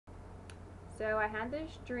So I had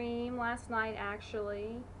this dream last night,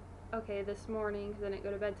 actually. Okay, this morning, because I didn't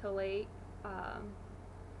go to bed till late. Um,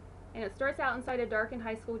 and it starts out inside a darkened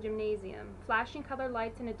high school gymnasium. Flashing colored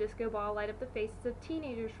lights and a disco ball light up the faces of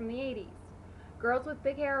teenagers from the 80s. Girls with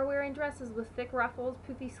big hair are wearing dresses with thick ruffles,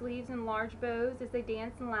 poofy sleeves, and large bows as they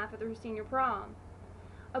dance and laugh at their senior prom.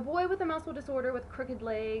 A boy with a muscle disorder with crooked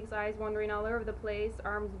legs, eyes wandering all over the place,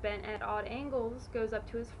 arms bent at odd angles, goes up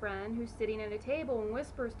to his friend, who's sitting at a table, and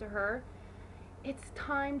whispers to her, "It's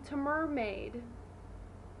time to mermaid."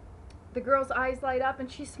 The girl's eyes light up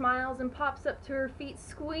and she smiles and pops up to her feet,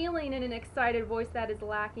 squealing in an excited voice that is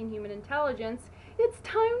lacking human intelligence, "It's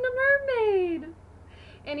time to mermaid!"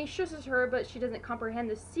 And he shushes her, but she doesn't comprehend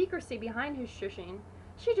the secrecy behind his shushing.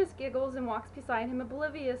 She just giggles and walks beside him,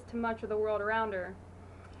 oblivious to much of the world around her.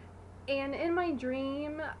 And in my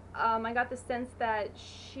dream, I got the sense that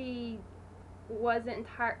she wasn't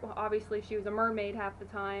well, obviously she was a mermaid half the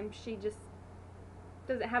time. She just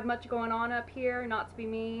doesn't have much going on up here, not to be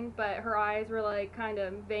mean, but her eyes were like kind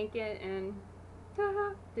of vacant and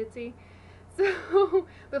ditzy. So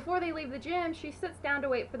before they leave the gym, she sits down to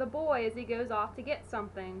wait for the boy as he goes off to get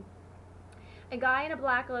something. A guy in a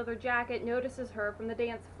black leather jacket notices her from the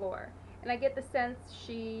dance floor, and I get the sense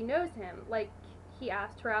she knows him, like he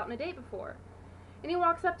asked her out on a date before. And he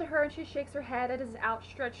walks up to her and she shakes her head at his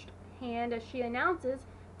outstretched hand as she announces,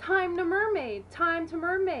 "Time to mermaid! Time to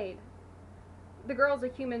mermaid!" The girl's a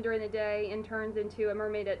human during the day and turns into a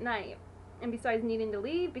mermaid at night. And besides needing to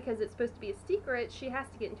leave because it's supposed to be a secret, she has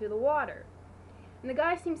to get into the water. And the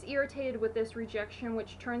guy seems irritated with this rejection,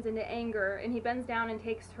 which turns into anger, and he bends down and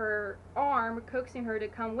takes her arm, coaxing her to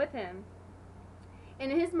come with him.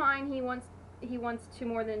 And in his mind, he wants to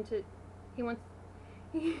more than just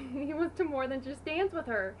dance with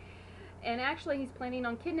her. And actually, he's planning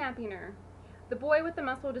on kidnapping her. The boy with the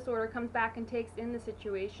muscle disorder comes back and takes in the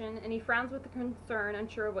situation, and he frowns with concern,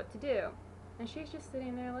 unsure of what to do. And she's just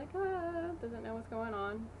sitting there like, doesn't know what's going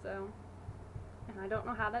on. So, and I don't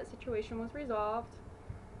know how that situation was resolved,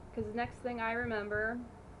 because the next thing I remember,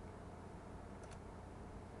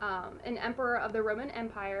 an emperor of the Roman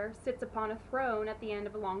Empire sits upon a throne at the end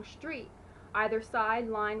of a long street, either side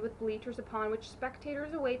lined with bleachers upon which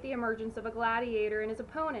spectators await the emergence of a gladiator and his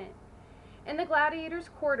opponent. In the gladiator's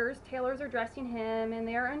quarters, tailors are dressing him, and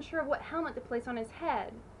they are unsure of what helmet to place on his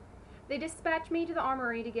head. They dispatch me to the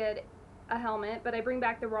armory to get a helmet, but I bring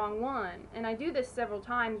back the wrong one, and I do this several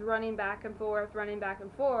times, running back and forth,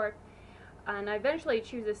 and I eventually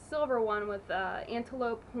choose a silver one with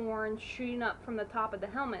antelope horn shooting up from the top of the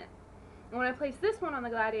helmet. And when I place this one on the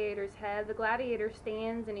gladiator's head, the gladiator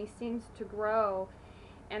stands and he seems to grow,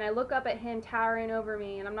 and I look up at him towering over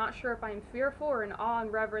me, and I'm not sure if I'm fearful or in awe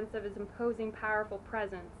and reverence of his imposing, powerful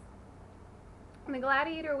presence. And the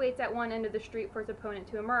gladiator waits at one end of the street for his opponent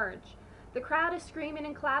to emerge. The crowd is screaming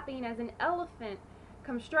and clapping as an elephant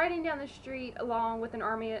comes striding down the street along with an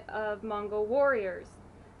army of Mongol warriors.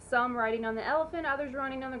 Some riding on the elephant, others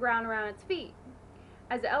running on the ground around its feet.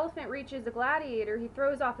 As the elephant reaches the gladiator, he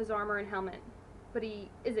throws off his armor and helmet, but he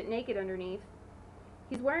isn't naked underneath.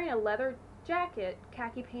 He's wearing a leather jacket,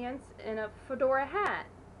 khaki pants, and a fedora hat.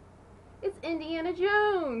 It's Indiana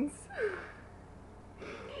Jones!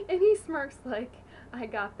 And he smirks like, "I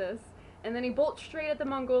got this." And then he bolts straight at the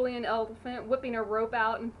Mongolian elephant, whipping a rope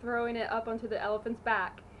out and throwing it up onto the elephant's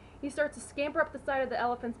back. He starts to scamper up the side of the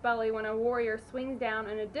elephant's belly when a warrior swings down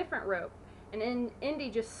on a different rope. And Indy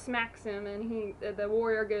just smacks him, and the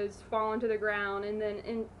warrior goes falling to the ground, and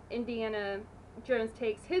then Indiana Jones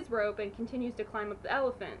takes his rope and continues to climb up the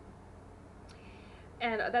elephant.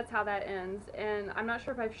 And that's how that ends. And I'm not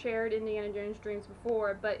sure if I've shared Indiana Jones' dreams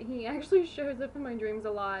before, but he actually shows up in my dreams a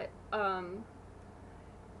lot.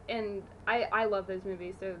 And I love those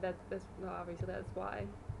movies, so obviously that's why.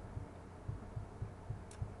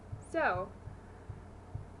 So,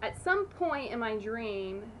 at some point in my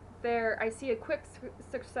dream, I see a quick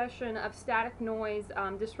succession of static noise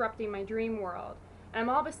disrupting my dream world. And I'm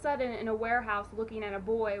all of a sudden in a warehouse looking at a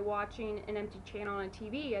boy watching an empty channel on a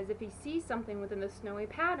TV as if he sees something within the snowy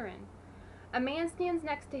pattern. A man stands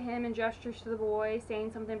next to him and gestures to the boy,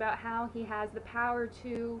 saying something about how he has the power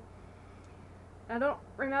to... I don't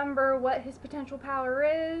remember what his potential power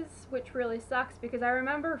is, which really sucks because I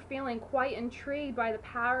remember feeling quite intrigued by the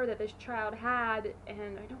power that this child had,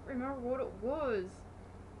 and I don't remember what it was.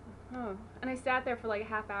 Oh. And I sat there for like a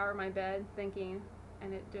half hour in my bed thinking,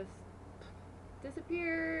 and it just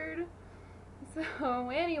disappeared. So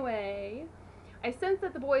anyway, I sense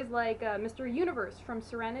that the boy's like Mr. Universe from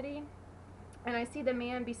Serenity, and I see the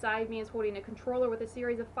man beside me is holding a controller with a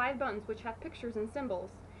series of 5 buttons which have pictures and symbols.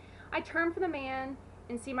 I turn from the man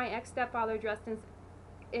and see my ex-stepfather dressed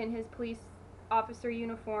in his police officer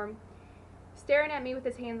uniform, staring at me with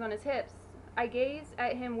his hands on his hips. I gaze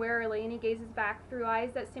at him warily, and he gazes back through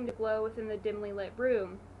eyes that seem to glow within the dimly lit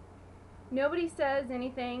room. Nobody says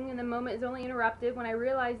anything, and the moment is only interrupted when I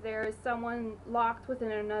realize there is someone locked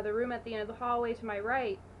within another room at the end of the hallway to my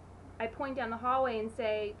right. I point down the hallway and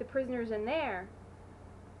say, "The prisoner's in there.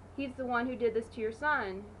 He's the one who did this to your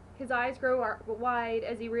son." His eyes grow wide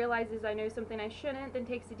as he realizes I know something I shouldn't, then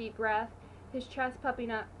takes a deep breath, his chest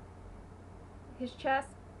puffing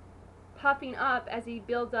up as he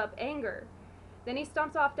builds up anger. Then he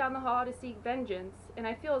stomps off down the hall to seek vengeance, and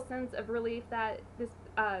I feel a sense of relief that it's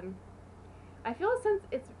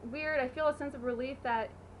weird, I feel a sense of relief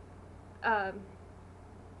that,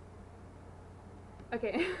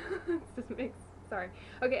 okay, sorry.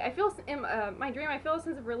 Okay, in my dream, I feel a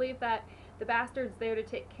sense of relief that the bastard's there to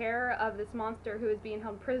take care of this monster who is being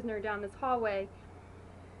held prisoner down this hallway.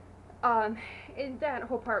 And that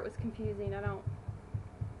whole part was confusing. I don't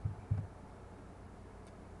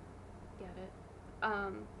get it.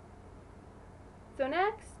 So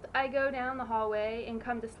next, I go down the hallway and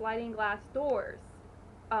come to sliding glass doors.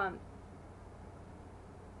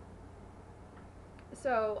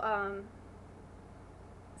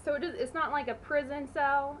 It's not like a prison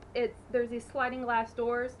cell. There's these sliding glass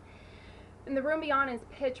doors, and the room beyond is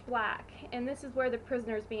pitch black, and this is where the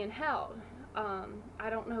prisoner is being held. I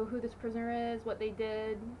don't know who this prisoner is, what they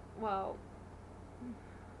did. Well,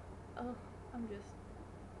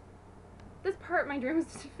 this part of my dream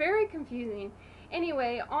is very confusing.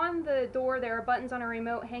 Anyway, on the door there are buttons on a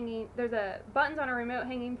remote hanging. There's buttons on a remote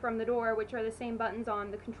hanging from the door, which are the same buttons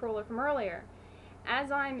on the controller from earlier.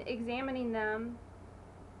 As I'm examining them,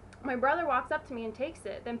 my brother walks up to me and takes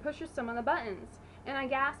it, then pushes some of the buttons. And I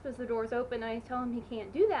gasp as the doors open, and I tell him he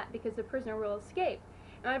can't do that because the prisoner will escape.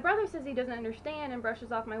 And my brother says he doesn't understand and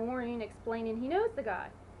brushes off my warning, explaining he knows the guy.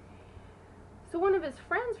 So one of his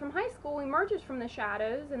friends from high school emerges from the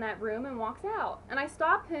shadows in that room and walks out. And I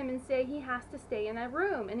stop him and say he has to stay in that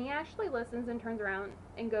room. And he actually listens and turns around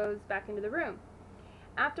and goes back into the room.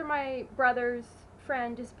 After my brother's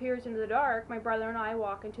friend disappears into the dark, my brother and I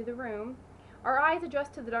walk into the room. Our eyes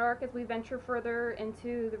adjust to the dark as we venture further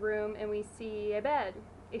into the room, and we see a bed.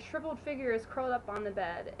 A shriveled figure is curled up on the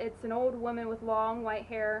bed. It's an old woman with long white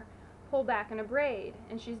hair pulled back in a braid,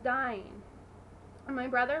 and she's dying. And my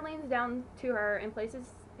brother leans down to her and places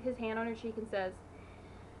his hand on her cheek and says,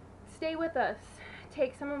 "Stay with us.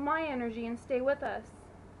 Take some of my energy and stay with us."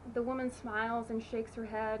 The woman smiles and shakes her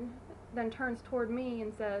head, then turns toward me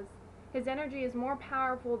and says, "His energy is more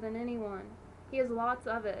powerful than anyone. He has lots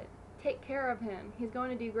of it. Take care of him. He's going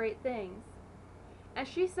to do great things." As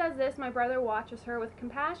she says this, my brother watches her with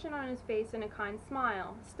compassion on his face and a kind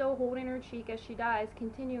smile, still holding her cheek as she dies,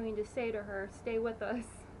 continuing to say to her, "Stay with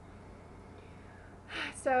us."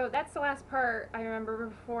 So that's the last part I remember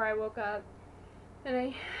before I woke up. And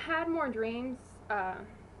I had more dreams. I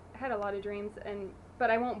had a lot of dreams, but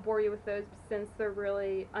I won't bore you with those since they're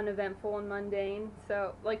really uneventful and mundane.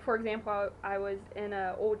 So, like, for example, I was in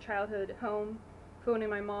an old childhood home phoning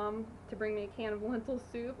my mom to bring me a can of lentil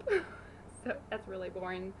soup. So that's really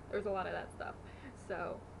boring. There's a lot of that stuff.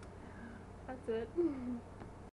 So that's it.